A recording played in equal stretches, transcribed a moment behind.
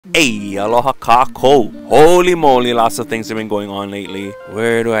Hey, aloha kako. Holy moly, lots of things have been going on lately.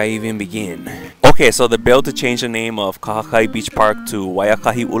 Where do I even begin? Okay, so the bill to change the name of Kahakai Beach Park to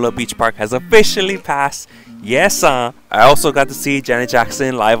Waikahi Ula Beach Park has officially passed. Yes, I also got to see Janet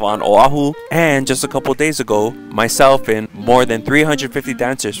Jackson live on Oahu. And just a couple days ago, myself and more than 350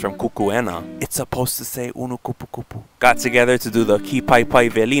 dancers from Kukuena, it's supposed to say Unu Kupu Kupu, got together to do the Kīpaepae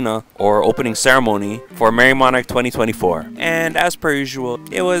Welina, or opening ceremony, for Merrie Monarch 2024. And as per usual,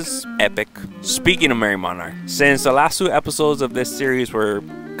 it was epic. Speaking of Merrie Monarch, since the last 2 episodes of this series were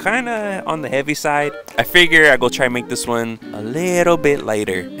kinda on the heavy side, I figure I go try and make this one a little bit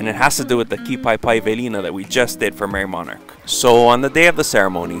lighter, and it has to do with the Kīpaepae Welina that we just did for Merrie Monarch. So on the day of the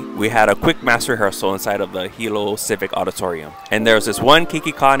ceremony, we had a quick mass rehearsal inside of the Hilo Civic Auditorium, and there was this one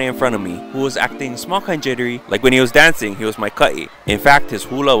kikikane in front of me who was acting small kind jittery. Like when he was dancing, he was my ka'i. In fact, his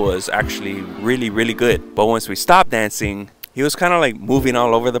hula was actually really good, but once we stopped dancing, he was kind of like moving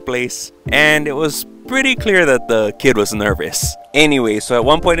all over the place, and it was pretty clear that the kid was nervous. Anyway, so at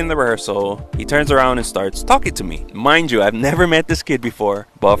one point in the rehearsal, he turns around and starts talking to me. Mind you, I've never met this kid before,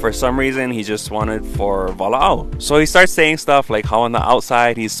 but for some reason he just wanted for wala'au. So he starts saying stuff like how on the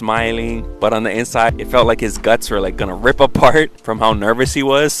outside he's smiling, but on the inside it felt like his guts were like gonna rip apart from how nervous he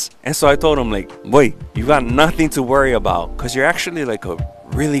was. And so I told him like, boy, you got nothing to worry about, cause you're actually like a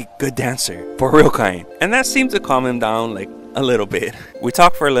really good dancer, for real kind. And that seemed to calm him down like a little bit. We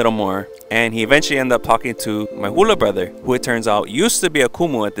talked for a little more, and he eventually ended up talking to my hula brother, who it turns out used to be a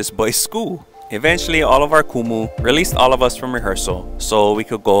kumu at this boy's school. Eventually, all of our kumu released all of us from rehearsal so we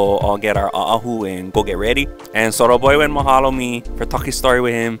could go all get our a'ahu and go get ready. And so the boy went mahalo me for talking story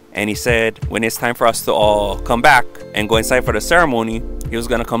with him, and he said when it's time for us to all come back and go inside for the ceremony, he was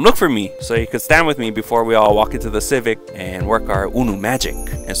gonna come look for me so he could stand with me before we all walk into the Civic and work our unu magic.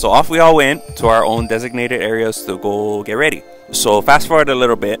 And so off we all went to our own designated areas to go get ready. So fast forward a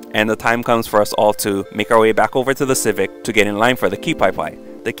little bit, and the time comes for us all to make our way back over to the Civic to get in line for the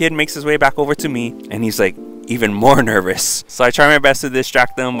Kīpaepae. The kid makes his way back over to me, and he's like even more nervous. So I try my best to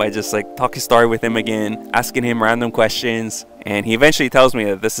distract him by just like talking story with him again, asking him random questions. And he eventually tells me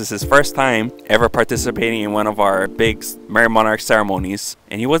that this is his first time ever participating in one of our big Merrie Monarch ceremonies,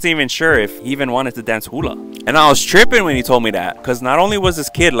 and he wasn't even sure if he even wanted to dance hula. And I was tripping when he told me that, because not only was this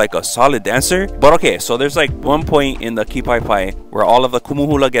kid like a solid dancer, but okay, so there's like one point in the Kīpaepae where all of the kumu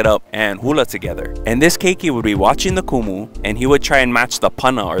hula get up and hula together, and this keiki would be watching the kumu, and he would try and match the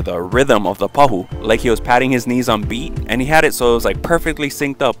pana, or the rhythm of the pahu, like he was patting his knees on beat, and he had it so it was like perfectly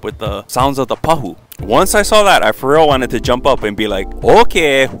synced up with the sounds of the pahu. Once I saw that, I for real wanted to jump up and be like,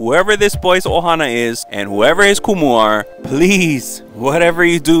 okay, whoever this boy's ohana is and whoever his kumu are, please, whatever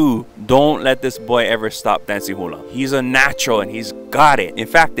you do, don't let this boy ever stop dancing hula. He's a natural and he's got it. In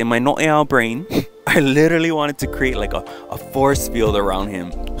fact, in my no'eau brain, I literally wanted to create like a force field around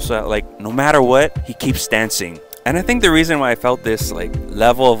him so that like no matter what, he keeps dancing. And I think the reason why I felt this like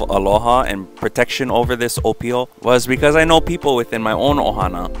level of aloha and protection over this opio was because I know people within my own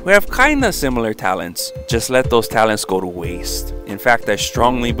ohana who have kinda similar talents. Just let those talents go to waste. In fact, I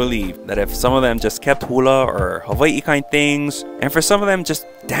strongly believe that if some of them just kept hula or Hawaii kind things, and for some of them just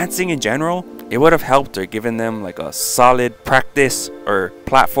dancing in general, it would have helped or given them like a solid practice or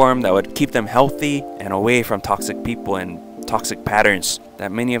platform that would keep them healthy and away from toxic people and toxic patterns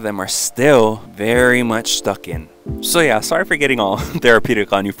that many of them are still very much stuck in. So yeah, sorry for getting all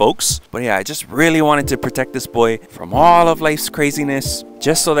therapeutic on you folks, but yeah, I just really wanted to protect this boy from all of life's craziness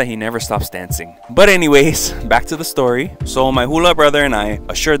just so that he never stops dancing. But anyways, back to the story. So my hula brother and I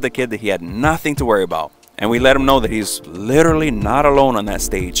assured the kid that he had nothing to worry about, and we let him know that he's literally not alone on that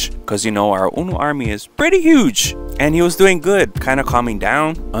stage, because you know our unu army is pretty huge, and he was doing good, kind of calming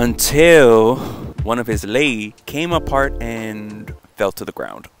down, until one of his lei came apart and fell to the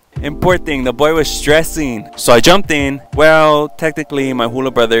ground. And poor thing, the boy was stressing. So I jumped in. Well, technically my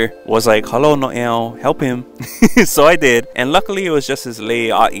hula brother was like, hello no'eau, help him. So I did, and luckily it was just his lei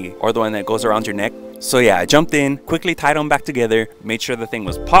a'i, or the one that goes around your neck. So yeah, I jumped in, quickly tied him back together, made sure the thing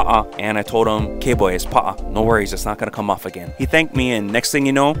was pa'a, and I told him, okay boy, it's pa'a, no worries, it's not gonna come off again. He thanked me, and next thing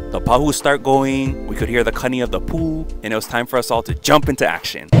you know, the pahu start going, we could hear the kani of the poo, and it was time for us all to jump into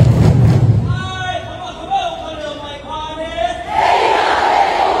action.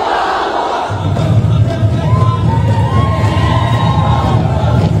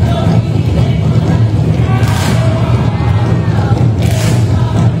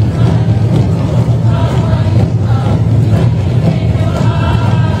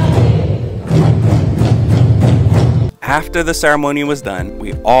 After the ceremony was done,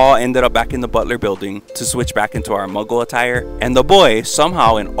 we all ended up back in the Butler building to switch back into our Muggle attire. And the boy,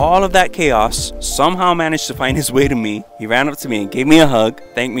 somehow in all of that chaos, somehow managed to find his way to me. He ran up to me and gave me a hug,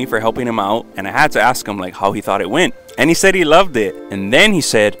 thanked me for helping him out, and I had to ask him like how he thought it went. And he said he loved it. And then he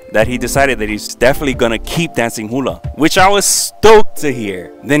said that he decided that he's definitely gonna keep dancing hula, which I was stoked to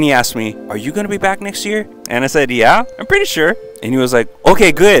hear. Then he asked me, "Are you gonna be back next year?" And I said, "Yeah, I'm pretty sure." And he was like,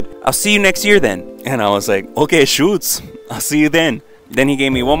 "Okay, good. I'll see you next year then." And I was like, "Okay, shoots. I'll see you then." Then he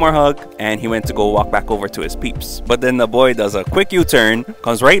gave me one more hug and he went to go walk back over to his peeps. But then the boy does a quick U-turn,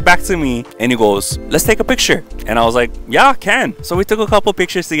 comes right back to me, and he goes, "Let's take a picture." And I was like, "Yeah, I can." So we took a couple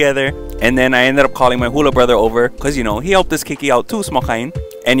pictures together, and then I ended up calling my hula brother over because, you know, he helped us Kiki out too, small kind.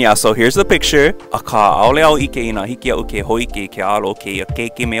 And yeah, so here's the picture. Aka aole au ike ina hiki au ke hoike ke alo ke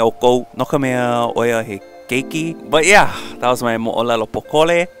keiki me oko no ka mea oia he keiki. But yeah, that was my mo'olelo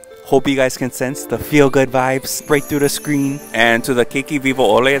pokole. Hope you guys can sense the feel-good vibes break through the screen. And to the Keiki Vivo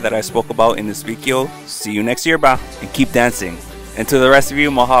Ole that I spoke about in this video, see you next year, ba, and keep dancing. And to the rest of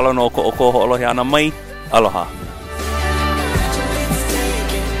you, mahalo no ko'oko ho'olohe ana mai. Aloha.